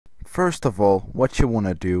First of all, what you want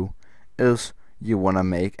to do is you want to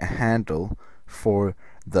make a handle for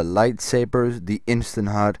the lightsabers, the instant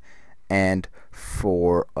hut, and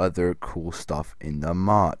for other cool stuff in the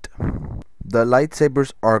mod. The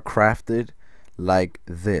lightsabers are crafted like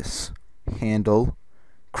this: handle,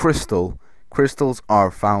 crystal. Crystals are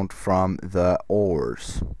found from the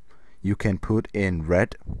ores. You can put in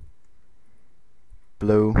red,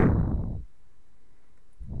 blue,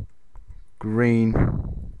 green,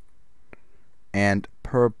 and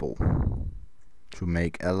purple to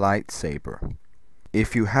make a lightsaber.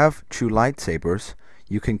 If you have two lightsabers,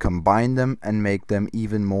 you can combine them and make them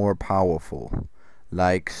even more powerful,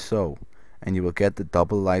 like so, and you will get the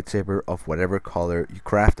double lightsaber of whatever color you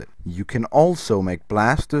crafted. You can also make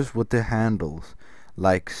blasters with the handles,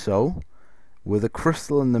 like so, with a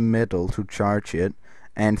crystal in the middle to charge it,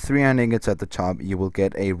 and 3 iron ingots at the top. You will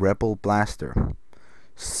get a rebel blaster.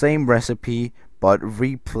 Same recipe, but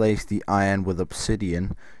replace the iron with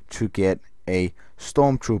obsidian to get a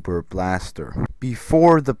stormtrooper blaster.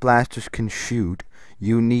 Before the blasters can shoot,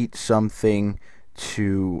 you need something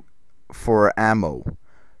for ammo.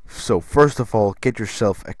 So first of all, get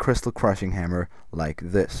yourself a crystal crushing hammer like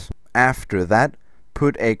this. After that,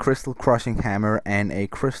 put a crystal crushing hammer and a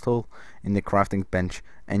crystal in the crafting bench,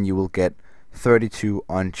 and you will get 32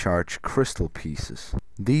 uncharged crystal pieces.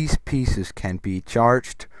 These pieces can be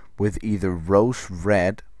charged with either rose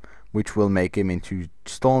red, which will make him into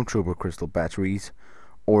stormtrooper crystal batteries,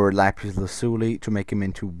 or lapis lazuli to make him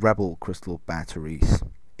into rebel crystal batteries.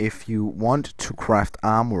 If you want to craft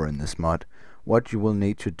armor in this mod, what you will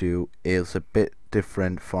need to do is a bit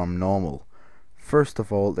different from normal. First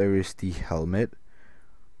of all, there is the helmet,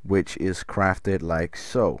 which is crafted like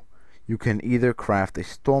so. You can either craft a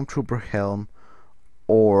stormtrooper helm,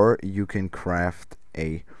 or you can craft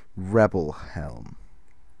a rebel helm.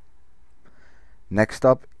 Next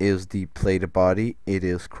up is the plated body. It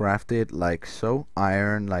is crafted like so,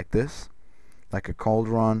 iron like this, like a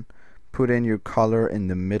cauldron. Put in your color in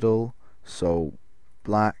the middle, so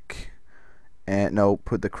black, and no,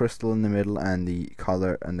 put the crystal in the middle and the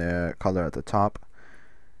color at the top,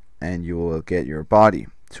 and you will get your body.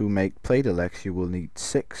 To make plated legs, you will need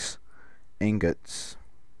 6 ingots,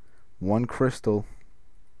 1 crystal,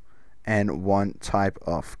 and 1 type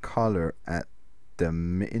of color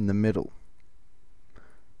in the middle.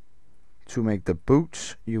 To make the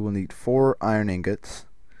boots, you will need 4 iron ingots,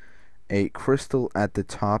 a crystal at the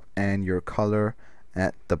top, and your color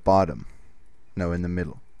at the bottom. No, in the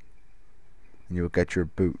middle. And you will get your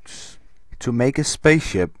boots. To make a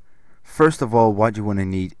spaceship, first of all, what you want to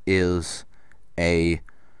need is a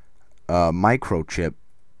microchip,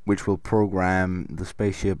 which will program the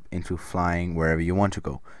spaceship into flying wherever you want to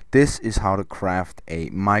go. This is how to craft a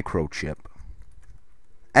microchip.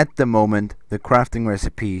 At the moment, the crafting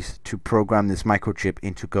recipes to program this microchip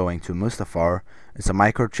into going to Mustafar is a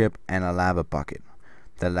microchip and a lava bucket.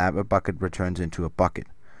 The lava bucket returns into a bucket.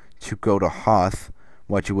 To go to Hoth,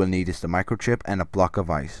 what you will need is the microchip and a block of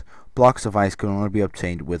ice. Blocks of ice can only be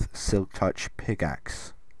obtained with Silk Touch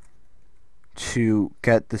pickaxe. To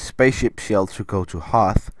get the spaceship shell to go to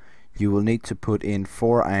Hoth, you will need to put in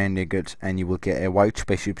 4 iron ingots, and you will get a white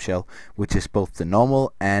spaceship shell, which is both the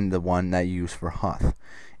normal and the one that you use for Hoth.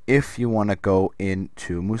 If you want to go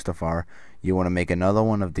into Mustafar, you want to make another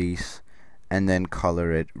one of these and then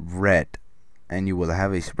color it red, and you will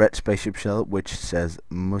have a red spaceship shell which says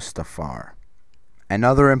Mustafar.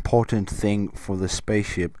 Another important thing for the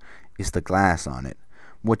spaceship is the glass on it.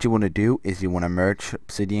 What you want to do is you want to merge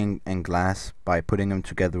obsidian and glass by putting them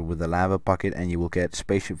together with a lava bucket, and you will get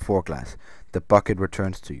spaceship 4 glass. The bucket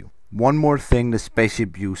returns to you. One more thing the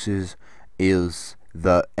spaceship uses is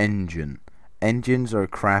the engine. Engines are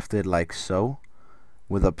crafted like so,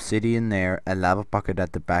 with obsidian there, a lava bucket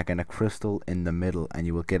at the back, and a crystal in the middle, and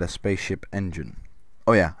you will get a spaceship engine.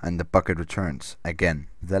 Oh yeah, and the bucket returns again.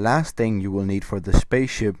 The last thing you will need for the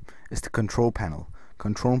spaceship is the control panel.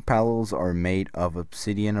 Control panels are made of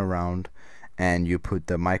obsidian around, and you put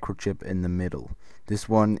the microchip in the middle. This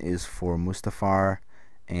one is for Mustafar,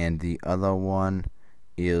 and the other one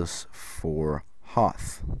is for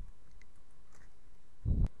Hoth.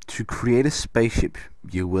 To create a spaceship,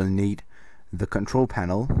 you will need the control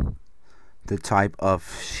panel, the type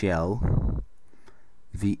of shell,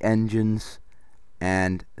 the engines,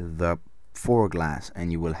 and the 4 glass,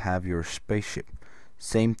 and you will have your spaceship.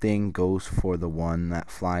 Same thing goes for the one that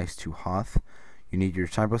flies to Hoth. You need your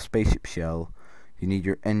type of spaceship shell, you need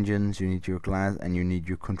your engines, you need your glass, and you need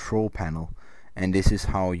your control panel. And this is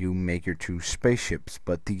how you make your 2 spaceships,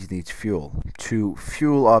 but these need fuel. To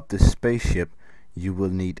fuel up the spaceship, you will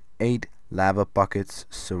need 8 lava buckets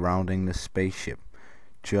surrounding the spaceship.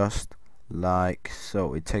 just like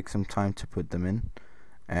so. It takes some time to put them in,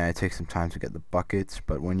 and it takes some time to get the buckets,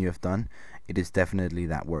 but when you have done, it is definitely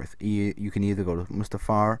that worth. You can either go to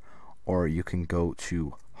Mustafar or you can go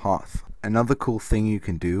to Hoth. Another cool thing you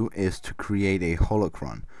can do is to create a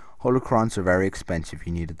holocron. Holocrons are very expensive.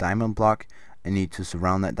 You need a diamond block and need to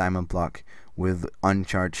surround that diamond block with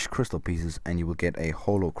uncharged crystal pieces, and you will get a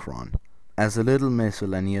holocron. As a little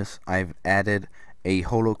miscellaneous, I've added a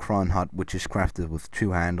holocron hut which is crafted with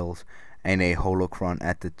 2 handles and a holocron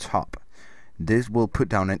at the top. This will put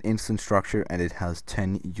down an instant structure and it has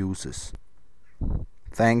 10 uses.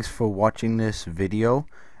 Thanks for watching this video,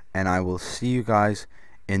 and I will see you guys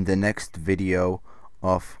in the next video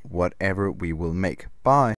of whatever we will make.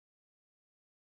 Bye.